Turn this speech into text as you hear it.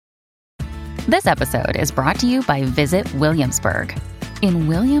This episode is brought to you by Visit Williamsburg. In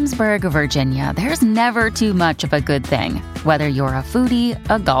Williamsburg, Virginia, there's never too much of a good thing. Whether you're a foodie,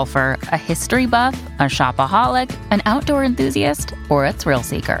 a golfer, a history buff, a shopaholic, an outdoor enthusiast, or a thrill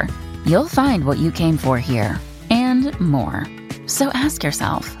seeker, you'll find what you came for here and more. So ask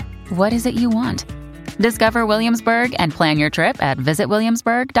yourself, what is it you want? Discover Williamsburg and plan your trip at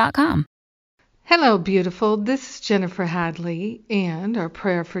visitwilliamsburg.com. Hello, beautiful. This is Jennifer Hadley, and our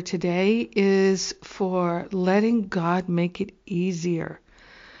prayer for today is for letting God make it easier.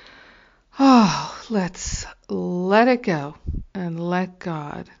 Oh, let's let it go and let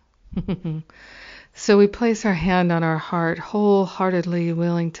God. So we place our hand on our heart, wholeheartedly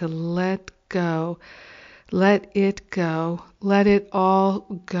willing to let go, let it go, let it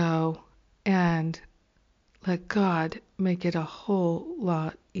all go, and let God make it a whole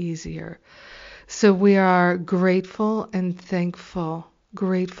lot easier. So we are grateful and thankful,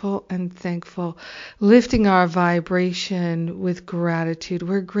 lifting our vibration with gratitude.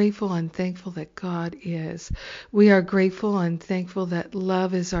 We're grateful and thankful that God is. We are grateful and thankful that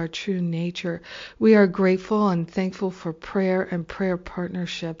love is our true nature. We are grateful and thankful for prayer and prayer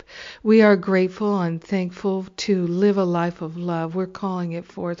partnership. We are grateful and thankful to live a life of love. We're calling it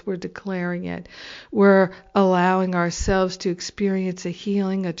forth. We're declaring it. We're allowing ourselves to experience a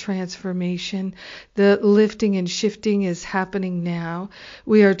healing, a transformation. The lifting and shifting is happening now.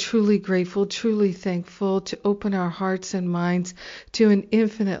 We are truly grateful, truly thankful to open our hearts and minds to an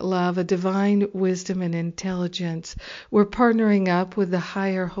infinite love, a divine wisdom and intelligence. We're partnering up with the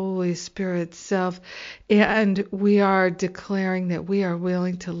higher Holy Spirit self, and we are declaring that we are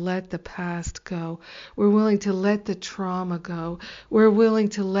willing to let the past go. We're willing to let the trauma go. We're willing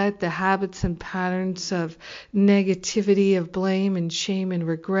to let the habits and patterns of negativity, of blame and shame and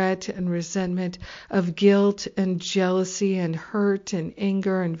regret and resentment, of guilt and jealousy and hurt and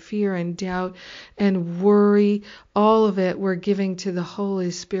anger and fear and doubt and worry, all of it we're giving to the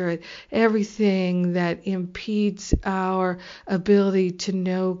Holy Spirit. Everything that impedes our ability to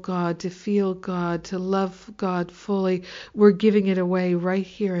know God, to feel God, to love God fully, we're giving it away right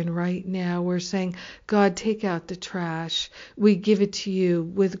here and right now. We're saying, God, take out the trash. We give it to you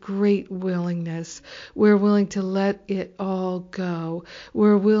with great willingness. We're willing to let it all go.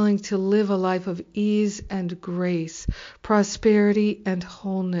 We're willing to live a life of ease and grace, prosperity and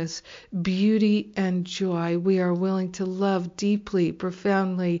wholeness, beauty and joy. We are willing to love deeply,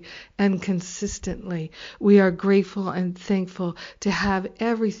 profoundly, and consistently. We are grateful and thankful to have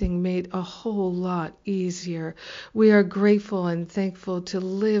everything made a whole lot easier. We are grateful and thankful to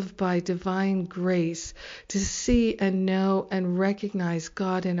live by divine grace, to see and know and recognize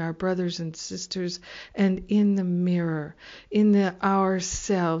God in our brothers and sisters and in the mirror, in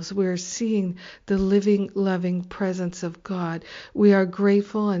ourselves. We're seeing the living, loving presence of God. We are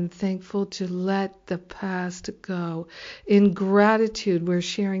grateful and thankful to let the past go. In gratitude, we're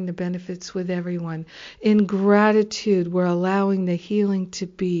sharing the benefits with everyone. In gratitude, we're allowing the healing to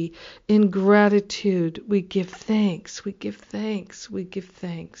be. In gratitude, we give thanks. We give thanks. We give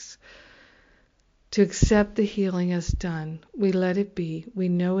thanks. To accept the healing as done. We let it be. We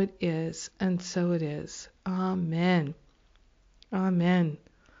know it is, and so it is. Amen. Amen.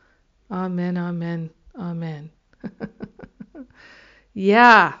 Amen, amen, amen.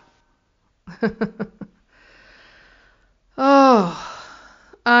 Yeah. Oh,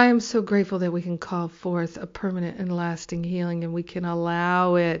 I am so grateful that we can call forth a permanent and lasting healing, and we can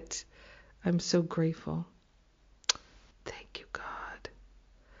allow it. I'm so grateful. Thank you, God.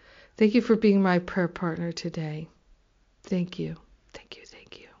 Thank you for being my prayer partner today. Thank you. Thank you.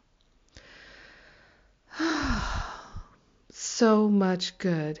 Thank you. So much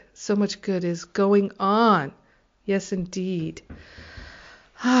good. So much good is going on. Yes, indeed.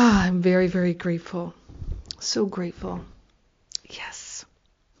 I'm very, very grateful. So grateful. Yes.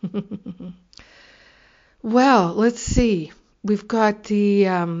 Well, let's see. We've got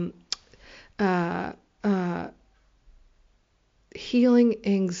the Healing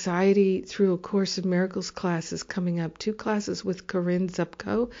Anxiety Through A Course in Miracles classes coming up. 2 classes with Corinne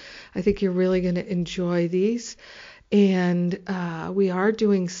Zupko. I think you're really going to enjoy these. And we are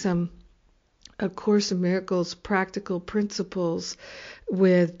doing A Course in Miracles practical principles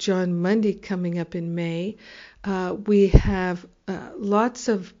with John Mundy coming up in May. We have lots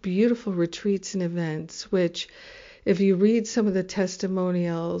of beautiful retreats and events, which if you read some of the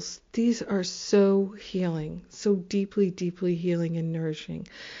testimonials, these are so healing, so deeply, deeply healing and nourishing.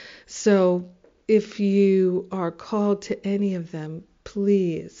 So if you are called to any of them,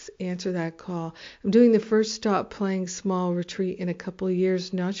 please answer that call. I'm doing the first Stop Playing Small retreat in a couple of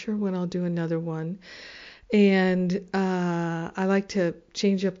years. Not sure when I'll do another one. And I like to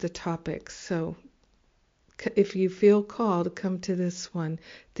change up the topics. So if you feel called, come to this one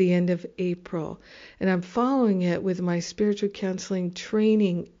at the end of April. And I'm following it with my spiritual counseling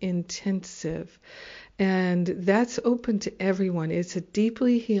training intensive. And that's open to everyone. It's a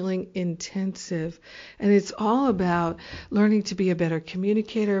deeply healing intensive. And it's all about learning to be a better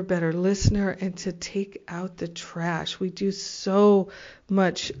communicator, a better listener, and to take out the trash. We do so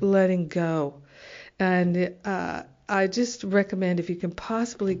much letting go. And I just recommend, if you can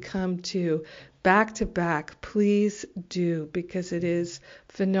possibly come to back, please do, because it is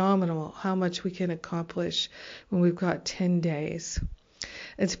phenomenal how much we can accomplish when we've got 10 days.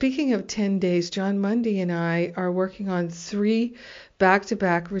 And speaking of 10 days, John Mundy and I are working on 3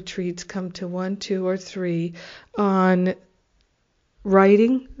 back-to-back retreats, come to 1, 2, or 3, on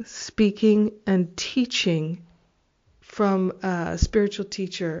writing, speaking, and teaching from a spiritual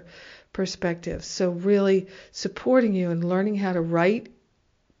teacher perspective. So really supporting you and learning how to write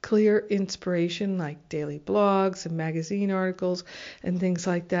clear inspiration, like daily blogs and magazine articles and things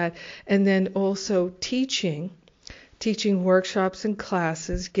like that. And then also teaching workshops and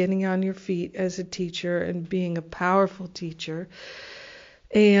classes, getting on your feet as a teacher and being a powerful teacher.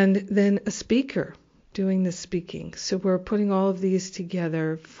 And then a speaker, doing the speaking. So we're putting all of these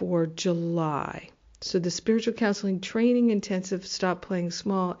together for July. So the spiritual counseling training intensive, Stop Playing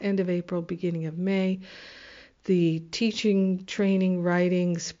Small, end of April, beginning of May. The teaching, training,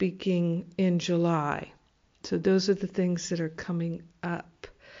 writing, speaking in July. So those are the things that are coming up.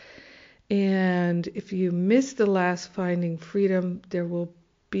 And if you missed the last Finding Freedom, there will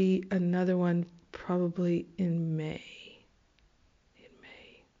be another one probably in May.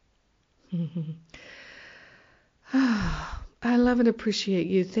 I love and appreciate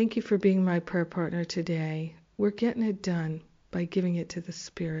you. Thank you for being my prayer partner today. We're getting it done by giving it to the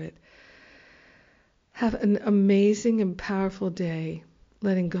Spirit. Have an amazing and powerful day,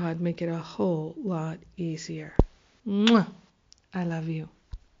 letting God make it a whole lot easier. Mwah! I love you.